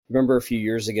remember a few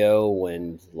years ago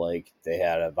when like they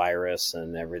had a virus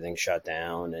and everything shut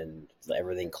down and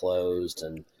everything closed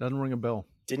and doesn't ring a bell.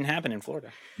 Didn't happen in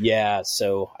Florida. Yeah,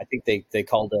 so I think they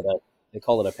called it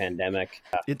a pandemic.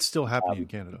 It's still happening in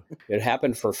Canada. It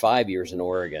happened for 5 years in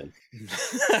Oregon.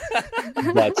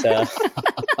 But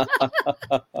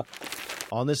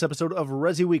on this episode of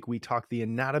ResiWeek, we talk the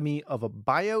anatomy of a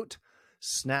buyout,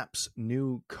 Snap's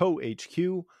new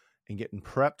co-HQ, and getting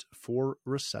prepped for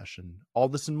recession. All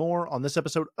this and more on this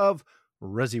episode of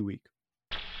ResiWeek.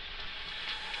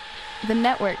 The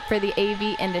network for the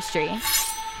AV industry.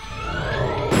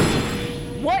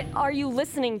 What are you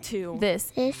listening to?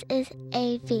 This is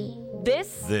AV.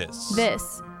 This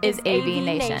is AV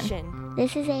Nation.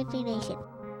 This is AV Nation.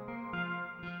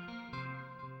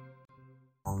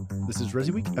 This is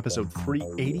ResiWeek, episode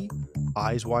 380,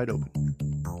 Eyes Wide Open.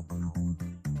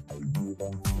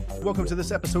 Welcome to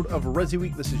this episode of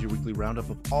ResiWeek. This is your weekly roundup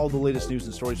of all the latest news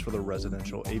and stories for the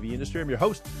residential AV industry. I'm your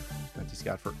host, Matthew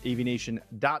Scott for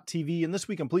AVNation.tv, and this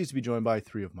week I'm pleased to be joined by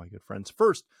three of my good friends.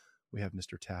 First, we have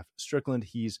Mr. Taft Strickland.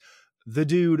 He's the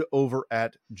dude over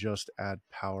at Just Add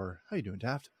Power. How you doing,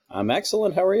 Taft? I'm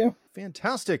excellent. How are you?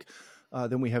 Fantastic.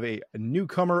 Then we have a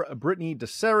newcomer, Brittany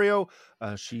Desario.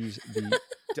 She's the...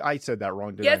 I said that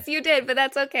wrong, didn't I? Yes, you did, but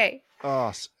that's okay.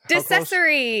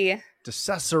 Decessory.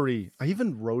 Decessory. I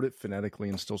even wrote it phonetically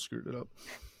and still screwed it up.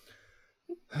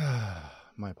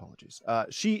 My apologies.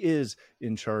 She is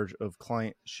in charge of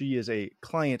client. She is a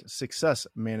client success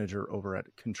manager over at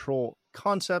Control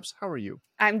Concepts. How are you?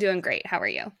 I'm doing great. How are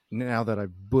you? Now that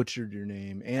I've butchered your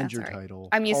name and That's your all right. title.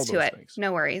 I'm used to it. Things.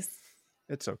 No worries.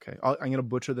 It's okay. I'm going to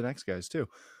butcher the next guys too.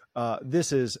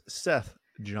 This is Seth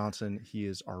Johnson. He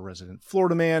is our resident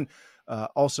Florida man.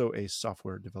 Also a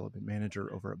software development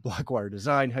manager over at Blackwire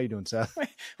Design. How you doing, Seth?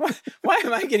 Why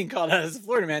am I getting called out as a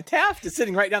Florida man? Taft is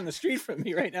sitting right down the street from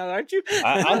me right now, aren't you?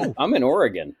 I'm in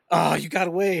Oregon. Oh, you got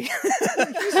away.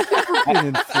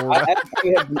 I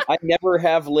never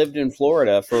have lived in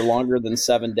Florida for longer than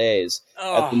 7 days.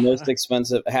 At the most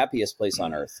expensive, happiest place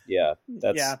on earth. Yeah,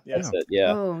 that's it.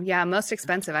 Yeah. Oh, yeah, most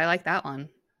expensive. I like that one.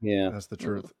 Yeah, that's the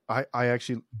truth. I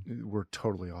actually, we're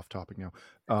totally off topic now.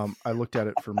 I looked at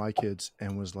it for my kids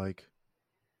and was like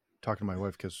talking to my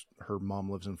wife because her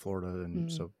mom lives in Florida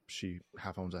and so she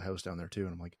half owns a house down there too.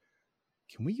 And I'm like,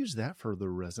 can we use that for the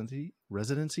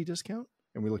residency discount?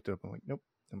 And we looked it up. I'm like, nope.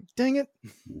 Dang it.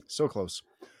 So close.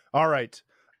 All right.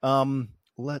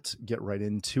 Let's get right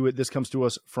into it. This comes to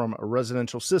us from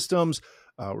Residential Systems.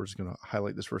 We're just going to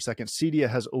highlight this for a second. CEDIA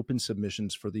has open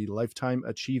submissions for the Lifetime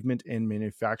Achievement in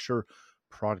Manufacturer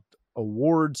Product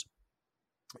Awards.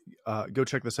 Go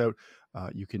check this out.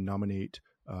 You can nominate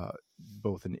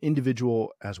both an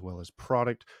individual as well as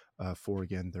product for,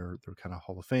 again, their kind of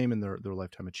Hall of Fame and their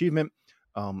Lifetime Achievement.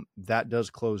 That does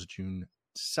close June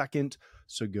 2nd,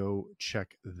 so go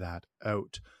check that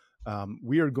out.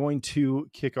 We are going to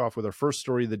kick off with our first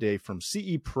story of the day from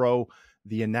CE Pro,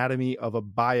 the anatomy of a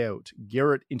buyout.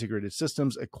 Garrett Integrated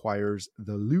Systems acquires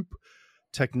the Loop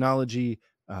technology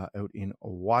out in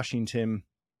Washington.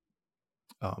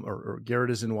 Or Garrett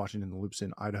is in Washington, the Loop's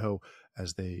in Idaho,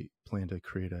 as they plan to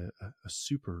create a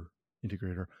super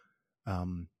integrator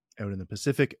out in the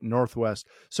Pacific Northwest.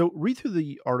 So read through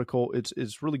the article.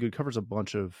 It's really good. It covers a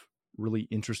bunch of really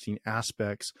interesting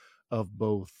aspects of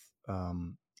both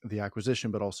the acquisition,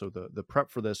 but also the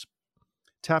prep for this.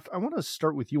 Taft, I want to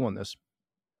start with you on this.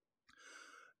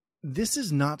 This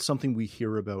is not something we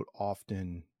hear about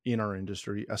often in our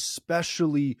industry,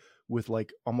 especially with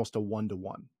like almost a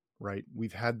one-to-one, right?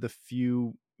 We've had the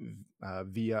few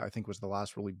VIA, I think was the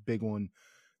last really big one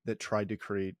that tried to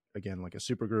create, again, like a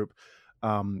super group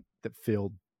that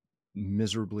failed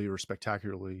miserably or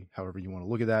spectacularly, however you want to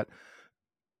look at that.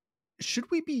 Should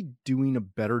we be doing a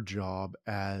better job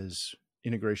as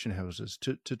integration houses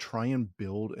to try and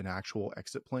build an actual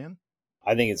exit plan?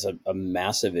 I think it's a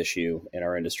massive issue in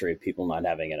our industry of people not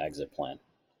having an exit plan.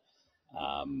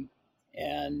 I'm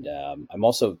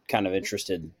also kind of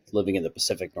interested, living in the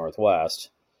Pacific Northwest,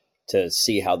 to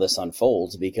see how this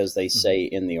unfolds, because they say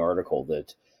in the article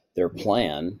that their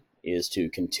plan is to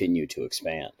continue to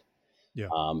expand. Yeah.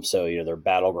 So, they're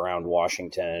battleground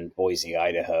Washington, Boise,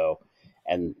 Idaho,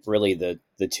 and really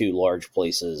the two large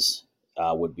places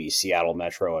would be Seattle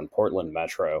Metro and Portland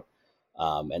Metro.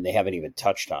 And they haven't even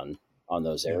touched on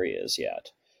those areas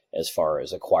yet as far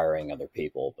as acquiring other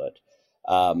people. But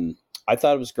I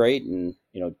thought it was great. And,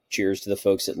 cheers to the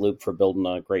folks at Loop for building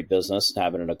a great business,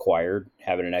 having it acquired,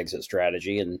 having an exit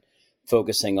strategy, and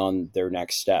focusing on their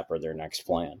next step or their next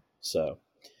plan. So,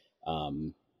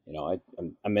 I'm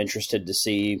interested to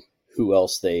see who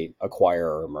else they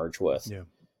acquire or merge with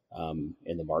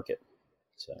in the market.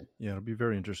 So yeah, it'll be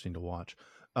very interesting to watch.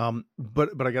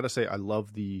 But I got to say, I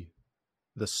love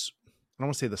this. I don't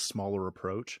want to say the smaller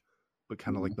approach, but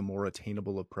kind of like the more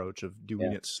attainable approach of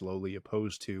doing it slowly,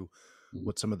 opposed to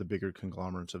what some of the bigger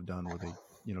conglomerates have done, where they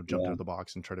jump into the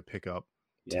box and try to pick up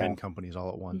 10 companies all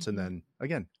at once, and then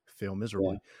again fail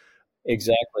miserably.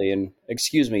 Exactly. And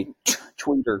excuse me,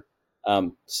 tweeter.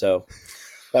 So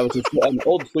that was an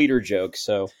old tweeter joke.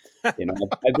 So, I've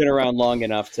been around long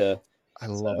enough to. I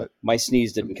love it. My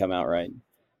sneeze didn't come out right.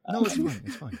 No, it's fine.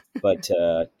 It's fine. But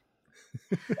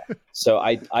so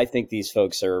I think these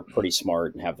folks are pretty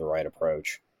smart and have the right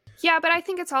approach. Yeah, but I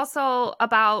think it's also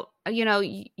about,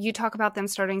 you talk about them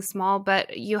starting small,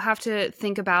 but you have to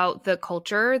think about the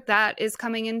culture that is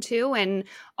coming into, and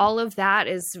all of that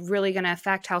is really going to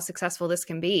affect how successful this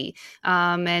can be.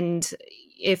 And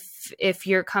if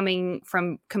you're coming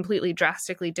from completely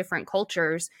drastically different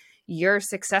cultures, your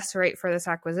success rate for this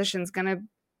acquisition is going to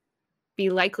be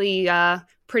likely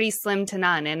pretty slim to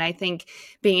none. And I think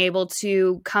being able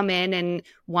to come in and,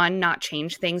 one, not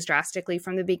change things drastically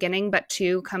from the beginning, but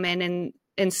two, come in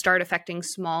and start affecting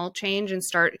small change and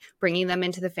start bringing them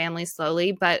into the family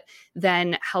slowly, but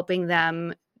then helping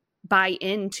them buy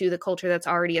into the culture that's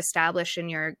already established in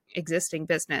your existing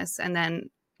business. And then,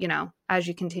 as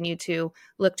you continue to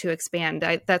look to expand,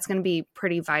 that's going to be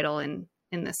pretty vital in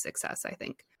this success, I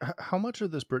think. How much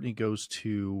of this, Brittany, goes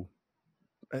to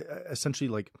essentially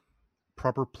like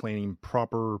proper planning,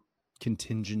 proper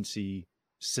contingency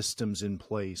systems in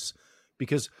place?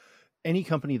 Because any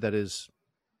company that is,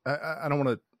 I'm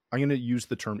going to use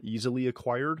the term easily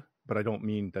acquired, but I don't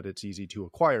mean that it's easy to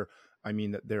acquire. I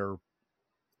mean that they're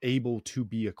able to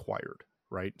be acquired,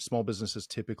 right? Small businesses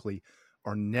typically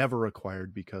are never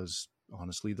acquired because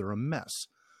honestly, they're a mess.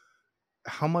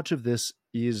 How much of this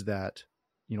is that,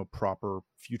 proper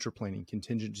future planning,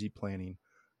 contingency planning,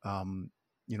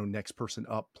 next person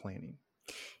up planning?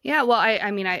 Yeah, well,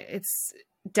 I mean, it's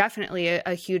definitely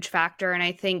a huge factor. And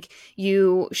I think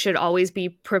you should always be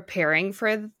preparing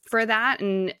for that.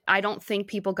 And I don't think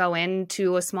people go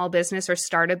into a small business or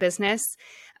start a business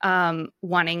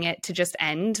wanting it to just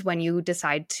end when you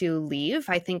decide to leave.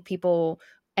 I think people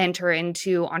enter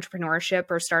into entrepreneurship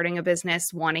or starting a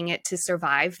business wanting it to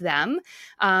survive them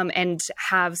and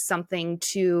have something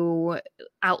to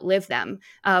outlive them,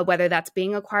 whether that's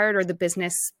being acquired or the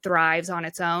business thrives on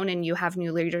its own and you have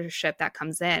new leadership that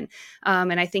comes in.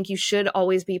 And I think you should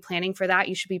always be planning for that.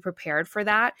 You should be prepared for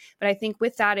that. But I think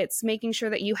with that, it's making sure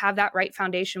that you have that right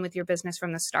foundation with your business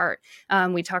from the start.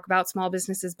 We talk about small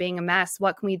businesses being a mess.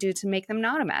 What can we do to make them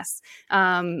not a mess?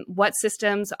 What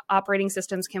operating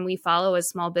systems can we follow as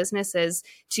small businesses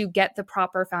to get the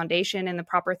proper foundation and the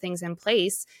proper things in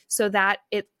place so that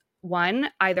it, one,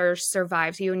 either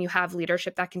survives you and you have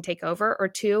leadership that can take over, or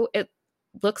two, it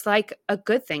looks like a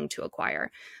good thing to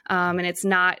acquire. And it's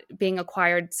not being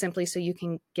acquired simply so you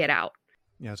can get out.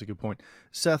 Yeah, that's a good point.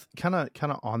 Seth, kind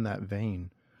of on that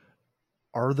vein,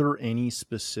 are there any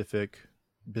specific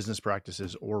business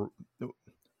practices, or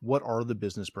what are the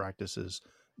business practices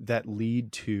that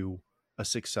lead to a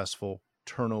successful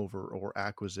turnover or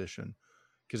acquisition?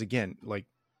 Because again, like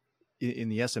in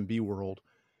the SMB world,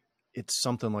 it's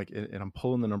something like, and I'm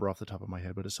pulling the number off the top of my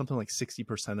head, but it's something like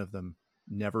 60% of them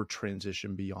never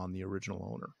transition beyond the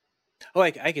original owner. Oh,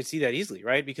 I could see that easily,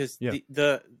 right? Because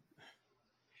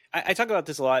I talk about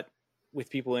this a lot with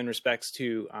people in respects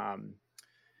to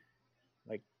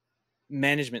like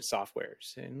management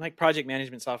softwares and like project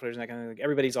management softwares and that kind of, like,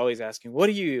 everybody's always asking, what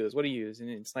do you use? What do you use? And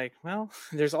it's like, well,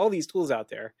 there's all these tools out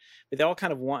there, but they all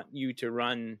kind of want you to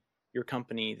run your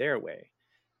company their way.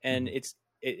 And it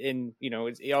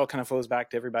all kind of flows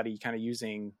back to everybody kind of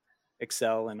using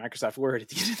Excel and Microsoft Word at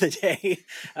the end of the day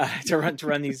to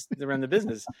run the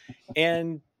business.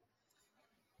 And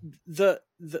the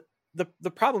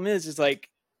problem is like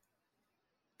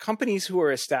companies who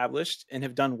are established and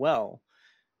have done well.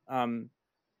 I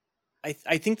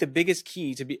think the biggest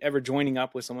key to be ever joining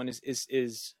up with someone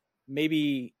is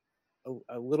maybe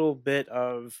a little bit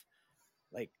of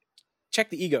like, check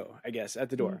the ego, I guess, at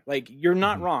the door. Mm-hmm. Like, you're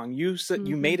not wrong. You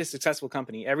made a successful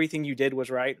company. Everything you did was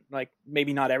right. Like,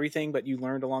 maybe not everything, but you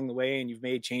learned along the way and you've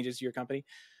made changes to your company.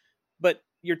 But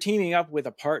you're teaming up with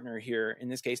a partner here, in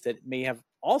this case, that may have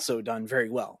also done very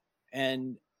well.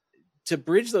 And to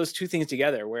bridge those two things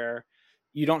together, where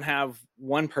you don't have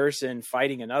one person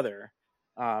fighting another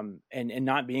and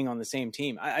not being on the same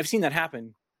team. I've seen that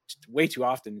happen way too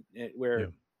often,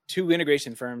 where two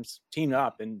integration firms teamed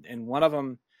up and one of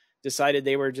them decided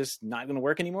they were just not going to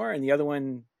work anymore, and the other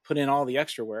one put in all the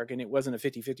extra work, and it wasn't a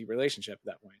 50-50 relationship at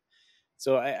that point.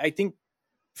 So I think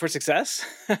for success,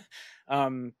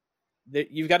 that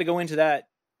you've got to go into that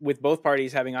with both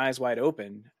parties having eyes wide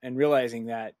open and realizing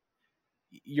that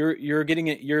you're getting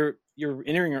it, you're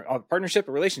entering a partnership,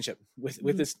 a relationship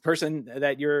with this person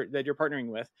that you're partnering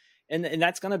with, and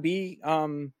that's going to be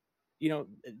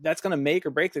that's going to make or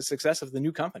break the success of the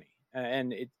new company.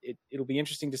 And it'll be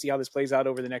interesting to see how this plays out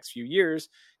over the next few years,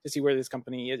 to see where this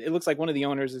company is. It looks like one of the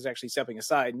owners is actually stepping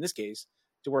aside in this case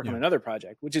to work on another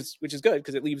project, which is good,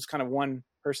 because it leaves kind of one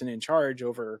person in charge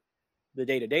over the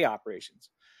day-to-day operations.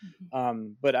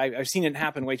 But I've seen it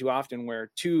happen way too often,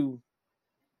 where two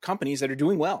companies that are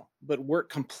doing well but work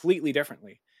completely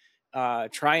differently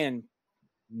try and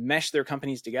mesh their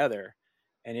companies together,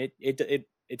 and it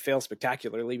fails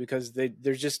spectacularly, because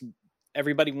there's just,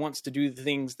 everybody wants to do the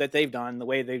things that they've done the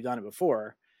way they've done it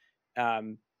before,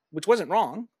 which wasn't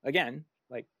wrong. Again,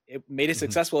 like, it made a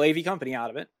successful AV company out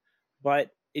of it, but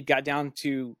it got down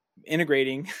to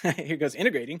integrating a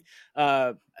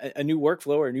new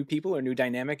workflow or new people or new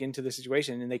dynamic into the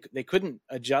situation, and they couldn't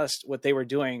adjust what they were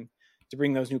doing to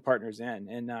bring those new partners in.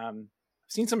 And I've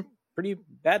seen some pretty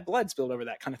bad blood spilled over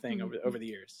that kind of thing over the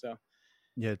years. So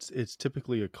yeah, it's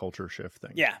typically a culture shift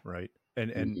thing. Yeah. Right.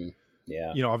 And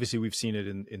obviously we've seen it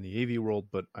in the AV world,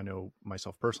 but I know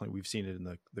myself personally, we've seen it in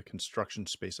the construction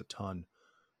space a ton,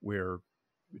 where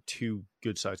two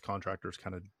good sized contractors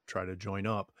kind of try to join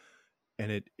up,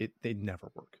 and they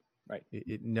never work. Right.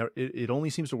 It only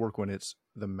seems to work when it's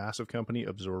the massive company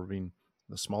absorbing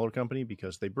the smaller company,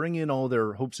 because they bring in all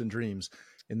their hopes and dreams,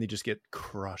 and they just get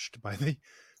crushed by the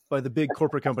big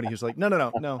corporate company who's like,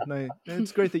 no,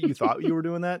 it's great that you thought you were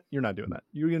doing that. You're not doing that.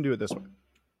 You're going to do it this way.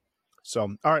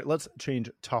 So, all right, let's change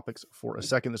topics for a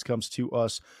second. This comes to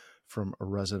us from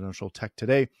Residential Tech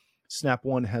Today. Snap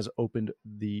One has opened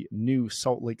the new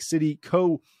Salt Lake City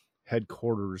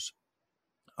co-headquarters.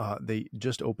 They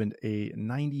just opened a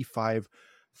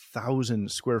 95,000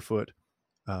 square foot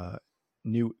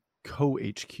new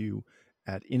co-HQ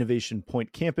at Innovation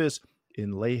Point Campus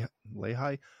in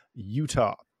Lehi,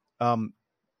 Utah.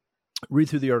 Read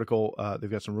through the article.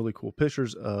 They've got some really cool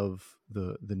pictures of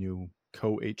the new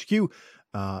co-HQ,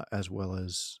 as well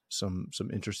as some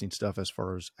interesting stuff as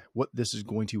far as what this is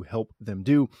going to help them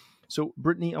do. So,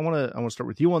 Brittany, I want to start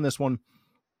with you on this one.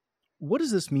 What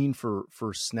does this mean for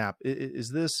Snap?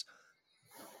 Is this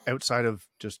outside of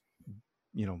just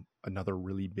another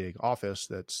really big office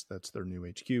that's their new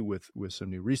HQ with some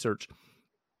new research?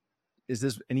 Is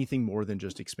this anything more than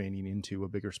just expanding into a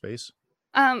bigger space?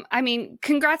 I mean,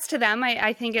 congrats to them.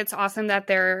 I think it's awesome that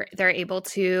they're able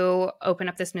to open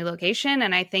up this new location.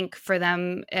 And I think for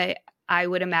them, I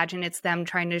would imagine it's them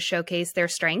trying to showcase their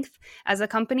strength as a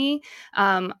company.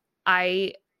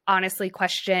 I honestly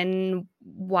question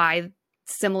why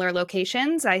similar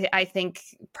locations. I think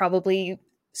probably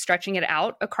stretching it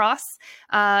out across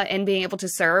and being able to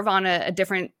serve on a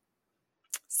different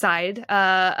side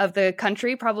of the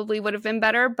country probably would have been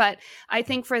better. But I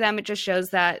think for them, it just shows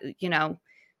that,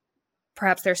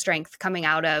 perhaps their strength coming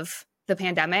out of the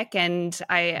pandemic. And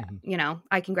I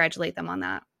congratulate them on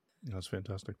that. That's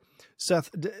fantastic.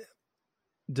 Seth,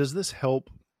 does this help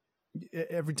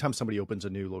every time somebody opens a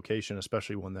new location,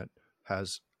 especially one that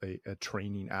has a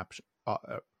training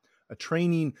a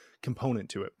training component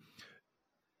to it?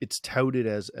 It's touted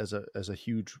as a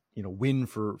huge, win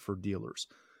for dealers.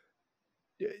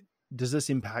 Does this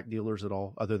impact dealers at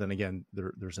all, other than, again,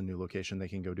 there's a new location they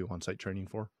can go do on-site training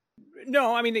for?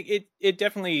 No, I mean, it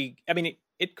definitely, I mean,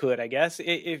 it could, I guess,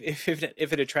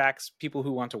 if it attracts people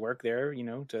who want to work there,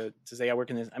 to say I work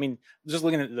in this. I mean, just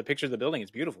looking at the picture of the building, it's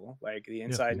beautiful. Like the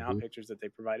inside and out pictures that they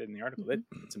provided in the article,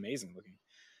 it's amazing looking.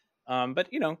 But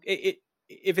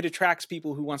if it attracts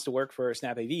people who wants to work for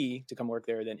Snap AV to come work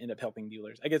there, then end up helping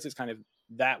dealers. I guess it's kind of,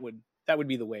 that would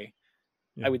be the way.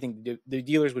 Yeah. I would think the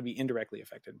dealers would be indirectly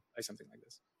affected by something like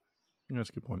this. That's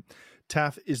a good point.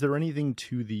 Taff, is there anything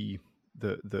to the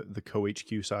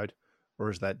co-HQ side, or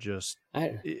is that just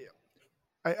I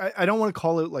don't want to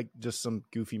call it like just some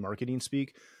goofy marketing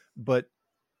speak, but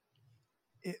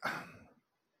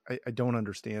I don't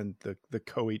understand the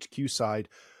co-HQ side,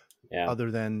 other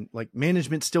than like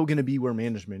management's still going to be where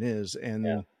management is,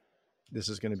 and this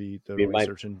is going to be the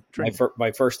research and training.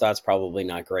 My first thought's probably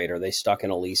not great. Are they stuck in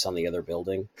a lease on the other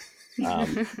building?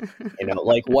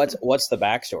 Like what's the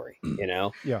backstory?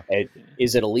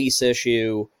 Is it a lease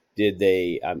issue? Did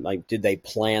they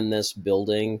plan this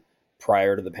building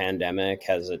prior to the pandemic?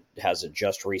 Has it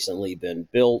just recently been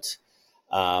built?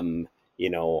 Are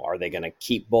they going to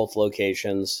keep both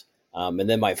locations? And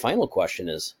then my final question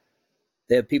is,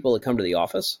 they have people that come to the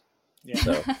office. Yeah.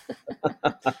 So.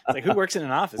 It's like, who works in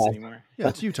an office anymore? Yeah,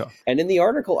 it's Utah. And in the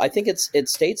article, I think it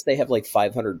states they have like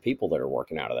 500 people that are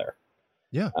working out of there.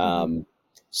 Yeah.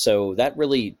 So that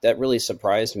really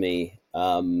surprised me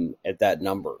at that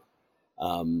number.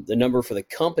 The number for the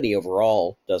company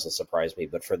overall doesn't surprise me,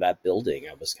 but for that building,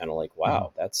 I was kind of like,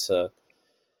 wow, that's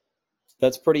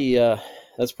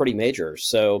pretty major.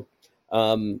 So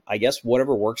I guess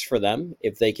whatever works for them,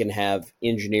 if they can have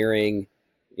engineering,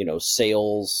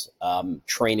 sales,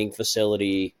 training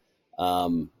facility,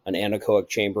 an anechoic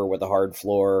chamber with a hard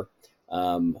floor,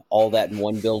 all that in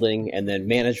one building, and then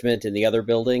management in the other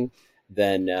building,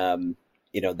 then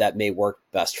that may work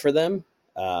best for them.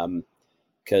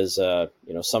 Because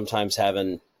sometimes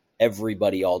having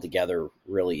everybody all together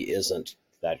really isn't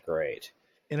that great.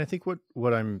 And I think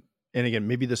what I'm, and again,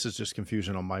 maybe this is just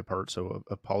confusion on my part, so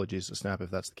apologies to Snap if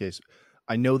that's the case.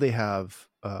 I know they have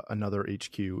another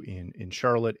HQ in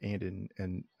Charlotte and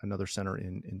in another center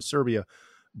in Serbia,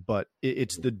 but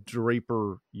it's the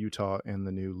Draper, Utah, and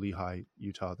the new Lehi,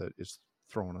 Utah that is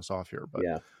throwing us off here. But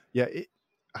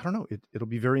I don't know. It'll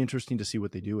be very interesting to see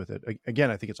what they do with it.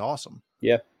 Again, I think it's awesome.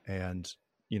 Yeah. And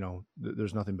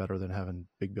there's nothing better than having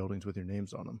big buildings with your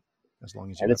names on them, as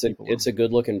long as you. And it's a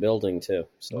good looking building too.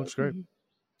 So it looks great.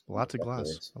 Lots of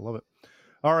glass. I love it.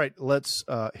 All right, let's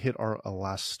hit our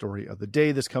last story of the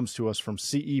day. This comes to us from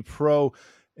CE Pro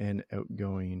and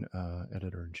outgoing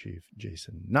editor-in-chief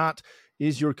Jason Knott.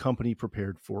 Is your company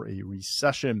prepared for a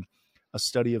recession? A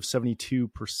study of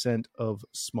 72% of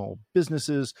small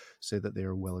businesses say that they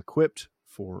are well equipped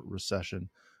for recession,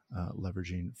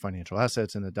 leveraging financial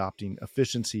assets and adopting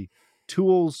efficiency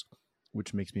tools,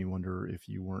 which makes me wonder if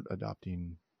you weren't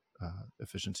adopting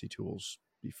efficiency tools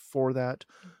before that.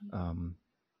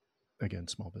 Again,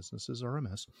 small businesses are a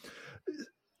mess.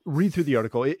 Read through the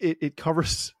article. It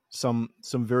covers some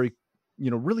very,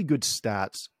 really good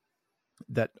stats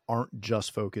that aren't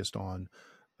just focused on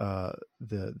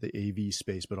the AV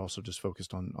space, but also just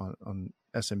focused on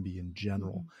SMB in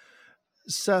general.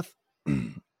 Seth,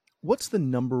 what's the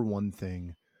number one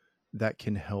thing that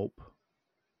can help,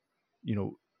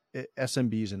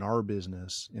 SMBs in our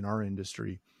business, in our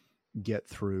industry, get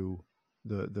through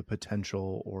the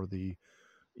potential or the,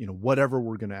 whatever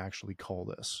we're going to actually call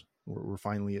this? We're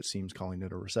finally, it seems, calling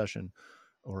it a recession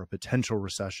or a potential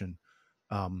recession.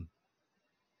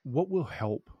 What will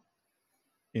help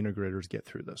integrators get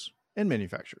through this, and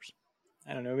manufacturers?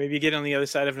 I don't know, maybe get on the other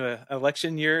side of an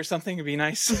election year or something would be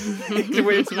nice.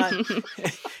 Where it's not,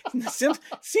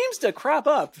 seems to crop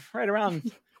up right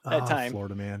around that time.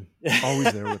 Florida man,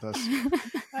 always there with us.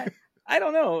 I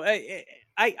don't know.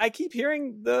 I keep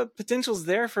hearing the potential's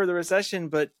there for the recession,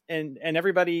 but and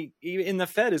everybody in the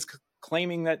Fed is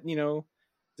claiming that,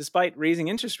 despite raising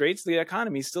interest rates, the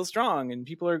economy is still strong and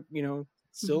people are,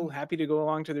 still happy to go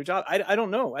along to their job. I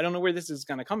don't know. I don't know where this is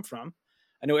going to come from.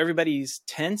 I know everybody's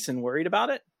tense and worried about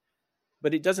it,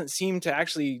 but it doesn't seem to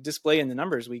actually display in the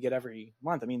numbers we get every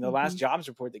month. I mean, the last jobs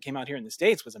report that came out here in the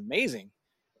States was amazing,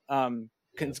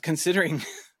 considering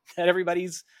that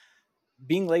everybody's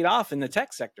being laid off in the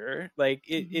tech sector. Like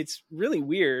it's really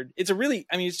weird. It's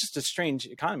just a strange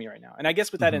economy right now. And I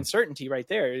guess with that uncertainty right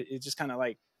there, it's just kind of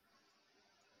like,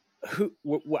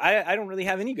 I don't really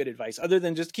have any good advice other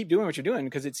than just keep doing what you're doing,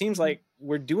 because it seems like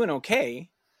we're doing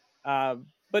okay.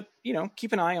 But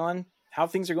keep an eye on how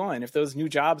things are going. If those new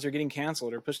jobs are getting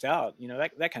canceled or pushed out,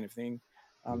 that kind of thing.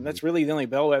 That's really the only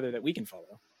bellwether that we can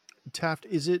follow. Taft,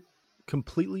 is it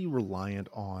completely reliant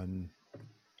on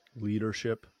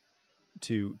leadership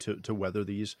to weather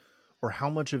these, or how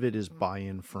much of it is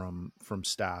buy-in from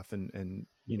staff and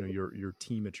your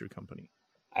team at your company?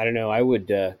 I don't know. I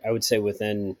would say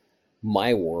within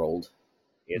my world,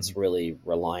 it's really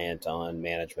reliant on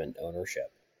management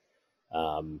ownership.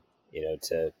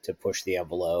 To push the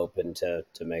envelope and to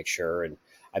make sure. And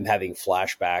I'm having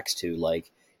flashbacks to, like,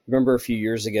 remember a few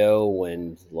years ago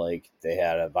when, like, they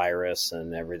had a virus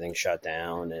and everything shut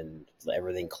down and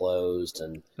everything closed,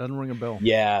 and doesn't ring a bell.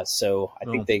 Yeah. So I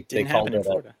think they called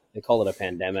it a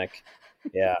pandemic.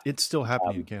 Yeah. It's still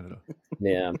happening in Canada.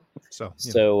 Yeah.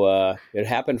 So it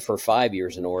happened for 5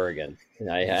 years in Oregon.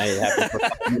 I happened for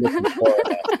 5 years in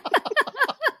Florida.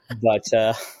 But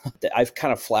I've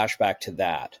kind of flashed back to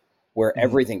that, where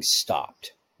everything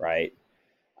stopped, right?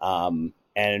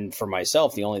 And for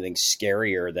myself, the only thing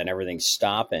scarier than everything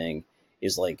stopping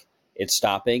is, like, it's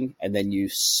stopping, and then you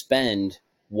spend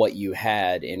what you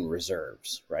had in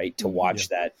reserves, right, to watch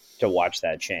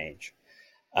that change.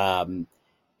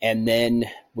 And then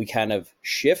we kind of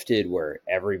shifted where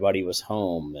everybody was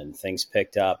home and things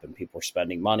picked up and people were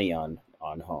spending money on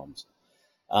homes.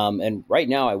 And right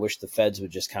now, I wish the feds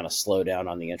would just kind of slow down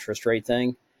on the interest rate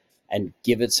thing and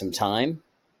give it some time,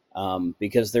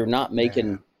 because they're not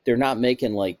making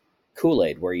like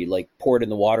Kool-Aid where you, like, pour it in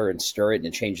the water and stir it and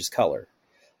it changes color.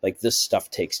 like this stuff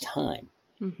takes time.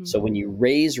 Mm-hmm. So when you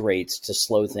raise rates to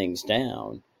slow things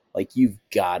down, like you've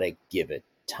got to give it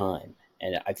time.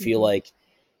 And I feel like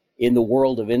in the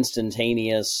world of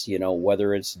instantaneous,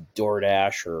 whether it's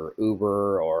DoorDash or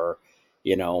Uber or,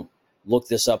 look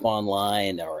this up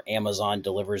online or Amazon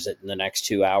delivers it in the next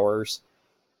 2 hours,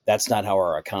 that's not how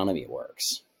our economy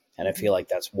works. And I feel like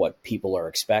that's what people are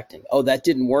expecting. Oh, that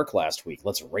didn't work last week.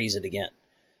 Let's raise it again.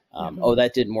 Oh,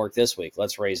 that didn't work this week.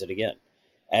 Let's raise it again.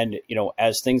 And,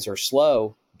 as things are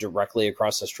slow, directly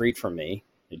across the street from me,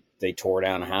 they tore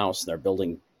down a house. They're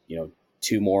building,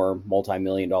 2 more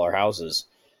multi-million-dollar houses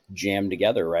jammed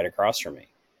together right across from me.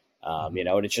 And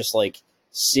it's just like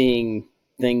seeing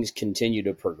things continue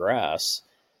to progress.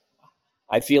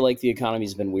 I feel like the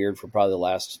economy's been weird for probably the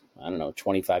last,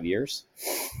 25 years.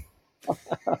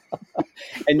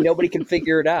 And nobody can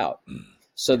figure it out.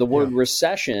 So the word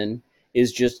recession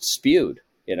is just spewed,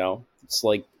 it's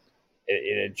like,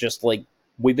 it just like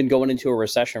we've been going into a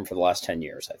recession for the last 10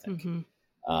 years, I think.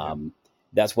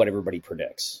 That's what everybody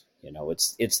predicts.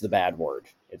 It's the bad word.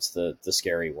 It's the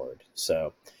scary word.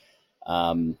 So,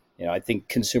 I think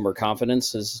consumer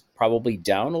confidence is probably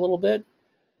down a little bit,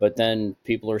 but then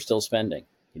people are still spending.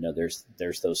 There's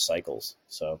those cycles.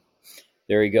 So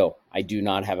there you go. I do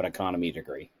not have an economy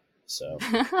degree. So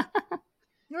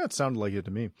yeah, it sounded like it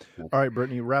to me. Okay. All right,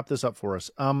 Brittany, wrap this up for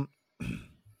us.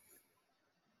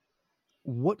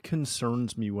 What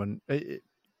concerns me when,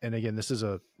 and again, this is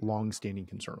a long-standing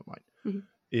concern of mine,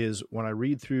 is when I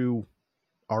read through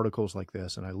articles like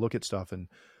this and I look at stuff, and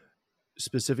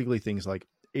specifically things like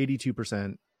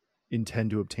 82%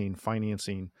 intend to obtain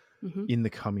financing in the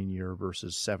coming year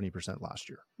versus 70% last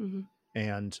year.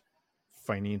 And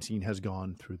financing has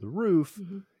gone through the roof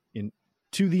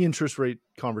to the interest rate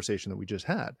conversation that we just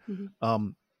had.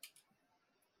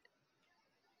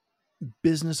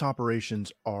 Business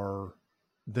operations are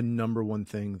the number one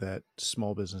thing that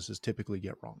small businesses typically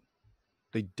get wrong.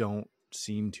 They don't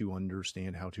seem to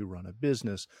understand how to run a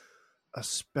business,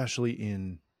 especially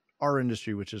in our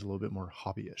industry, which is a little bit more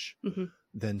hobbyish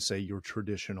than, say, your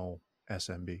traditional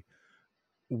SMB.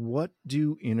 What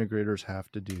do integrators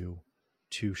have to do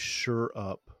to shore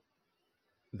up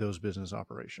those business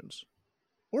operations,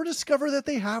 or discover that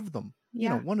they have them?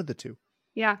 One of the two.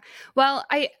 Yeah. Well,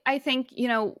 I think,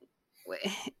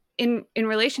 in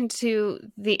relation to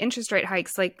the interest rate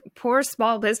hikes, like poor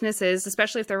small businesses,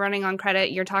 especially if they're running on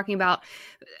credit, you're talking about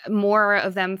more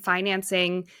of them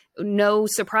financing. No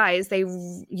surprise, they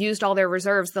used all their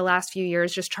reserves the last few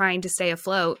years just trying to stay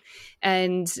afloat.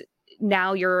 And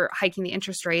now you're hiking the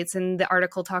interest rates. And the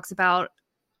article talks about,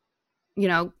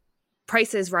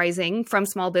 prices rising from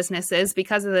small businesses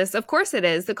because of this. Of course it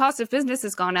is. The cost of business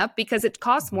has gone up because it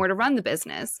costs more to run the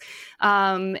business.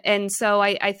 And so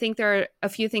I think there are a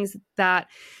few things that,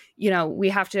 we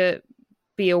have to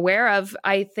be aware of.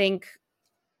 I think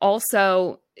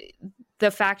also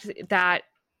the fact that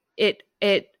it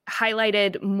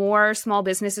highlighted more small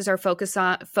businesses are focused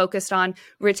on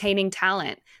retaining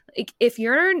talent. Like, if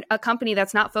you're a company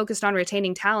that's not focused on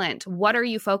retaining talent, what are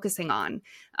you focusing on?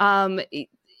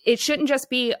 It shouldn't just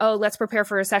be, oh, let's prepare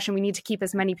for a recession. We need to keep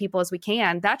as many people as we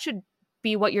can. That should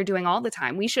be what you're doing all the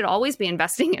time. We should always be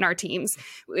investing in our teams.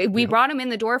 We brought them in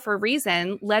the door for a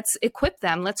reason. Let's equip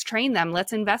them. Let's train them.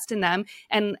 Let's invest in them.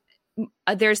 And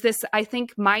there's this, I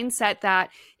think, mindset that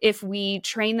if we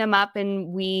train them up and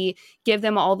we give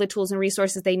them all the tools and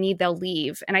resources they need, they'll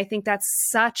leave. And I think that's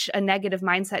such a negative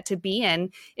mindset to be in.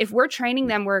 If we're training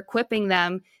them, we're equipping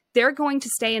them, they're going to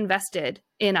stay invested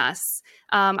in us.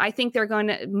 I think they're going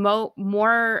to,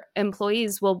 more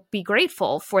employees will be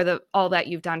grateful for all that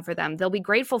you've done for them. They'll be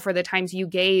grateful for the times you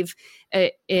gave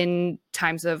in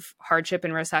times of hardship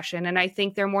and recession. And I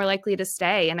think they're more likely to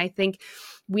stay. And I think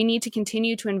we need to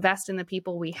continue to invest in the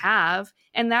people we have.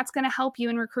 And that's going to help you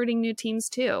in recruiting new teams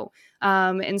too.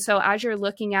 And so as you're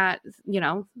looking at,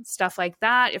 stuff like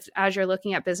that, as you're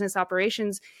looking at business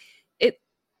operations,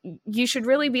 you should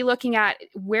really be looking at,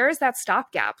 where is that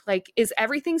stopgap? Like, is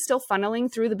everything still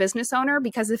funneling through the business owner?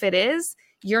 Because if it is,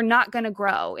 you're not going to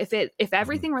grow. If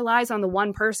everything relies on the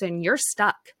one person, you're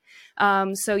stuck.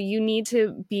 So you need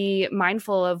to be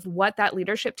mindful of what that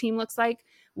leadership team looks like,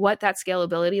 what that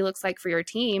scalability looks like for your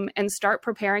team, and start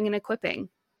preparing and equipping.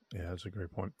 Yeah, that's a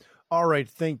great point. All right.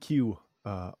 Thank you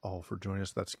all for joining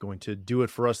us. That's going to do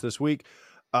it for us this week.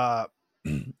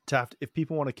 Taft, if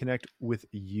people want to connect with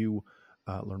you,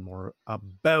 learn more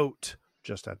about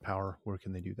Just Add Power, where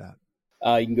can they do that?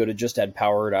 You can go to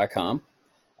justaddpower.com,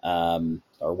 our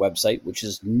website, which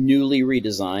is newly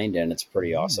redesigned, and it's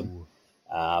pretty awesome.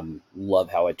 Love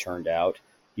how it turned out.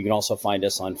 You can also find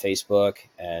us on Facebook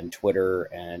and Twitter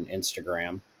and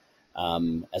Instagram.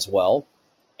 as well.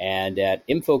 And at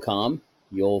Infocom,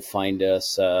 you'll find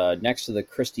us next to the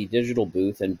Christie Digital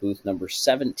booth in booth number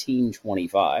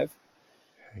 1725.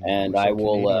 And I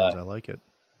will I like it.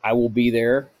 I will be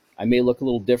there. I may look a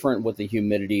little different with the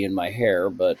humidity in my hair,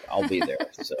 but I'll be there.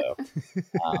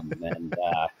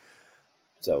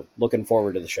 So looking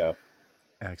forward to the show.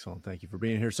 Excellent. Thank you for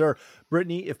being here, sir.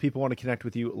 Brittany, if people want to connect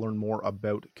with you, learn more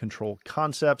about Control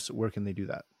Concepts, where can they do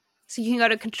that? So you can go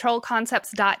to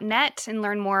controlconcepts.net and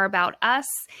learn more about us.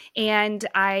 And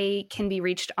I can be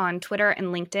reached on Twitter and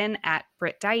LinkedIn at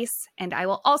Britt Dice. And I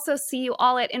will also see you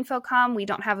all at Infocom. We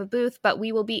don't have a booth, but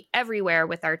we will be everywhere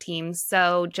with our teams.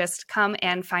 So just come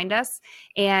and find us.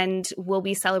 And we'll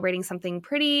be celebrating something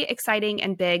pretty exciting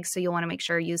and big. So you'll want to make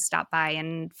sure you stop by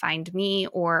and find me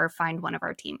or find one of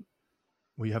our team.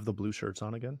 Will you have the blue shirts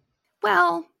on again?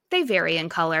 Well, they vary in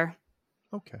color.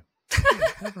 Okay.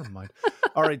 Never mind.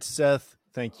 All right, Seth,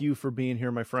 thank you for being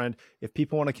here, my friend. If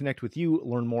people want to connect with you,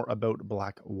 learn more about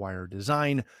Blackwire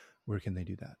Design, where can they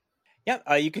do that?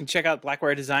 Yeah, you can check out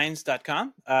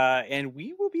blackwiredesigns.com, and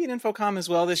we will be at Infocom as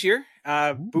well this year.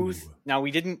 Booth. Now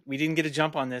we didn't get a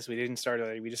jump on this. We didn't start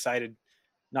early. We decided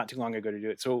not too long ago to do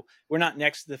it. So we're not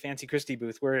next to the Fancy Christie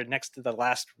booth. We're next to the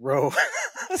last row.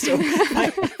 So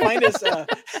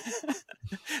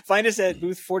find us at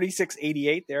booth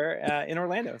 4688 there in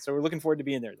Orlando. So we're looking forward to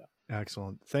being there, though.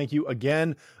 Excellent. Thank you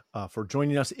again for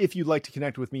joining us. If you'd like to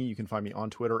connect with me, you can find me on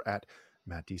Twitter at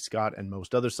Matt D. Scott and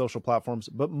most other social platforms.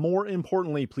 But more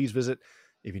importantly, please visit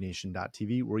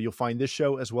avnation.tv, where you'll find this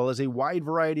show as well as a wide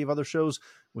variety of other shows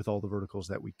with all the verticals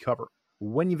that we cover.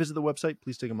 When you visit the website,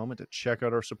 please take a moment to check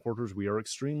out our supporters. We are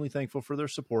extremely thankful for their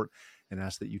support and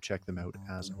ask that you check them out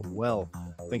as well.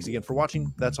 Thanks again for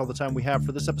watching. That's all the time we have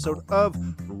for this episode of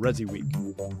ResiWeek.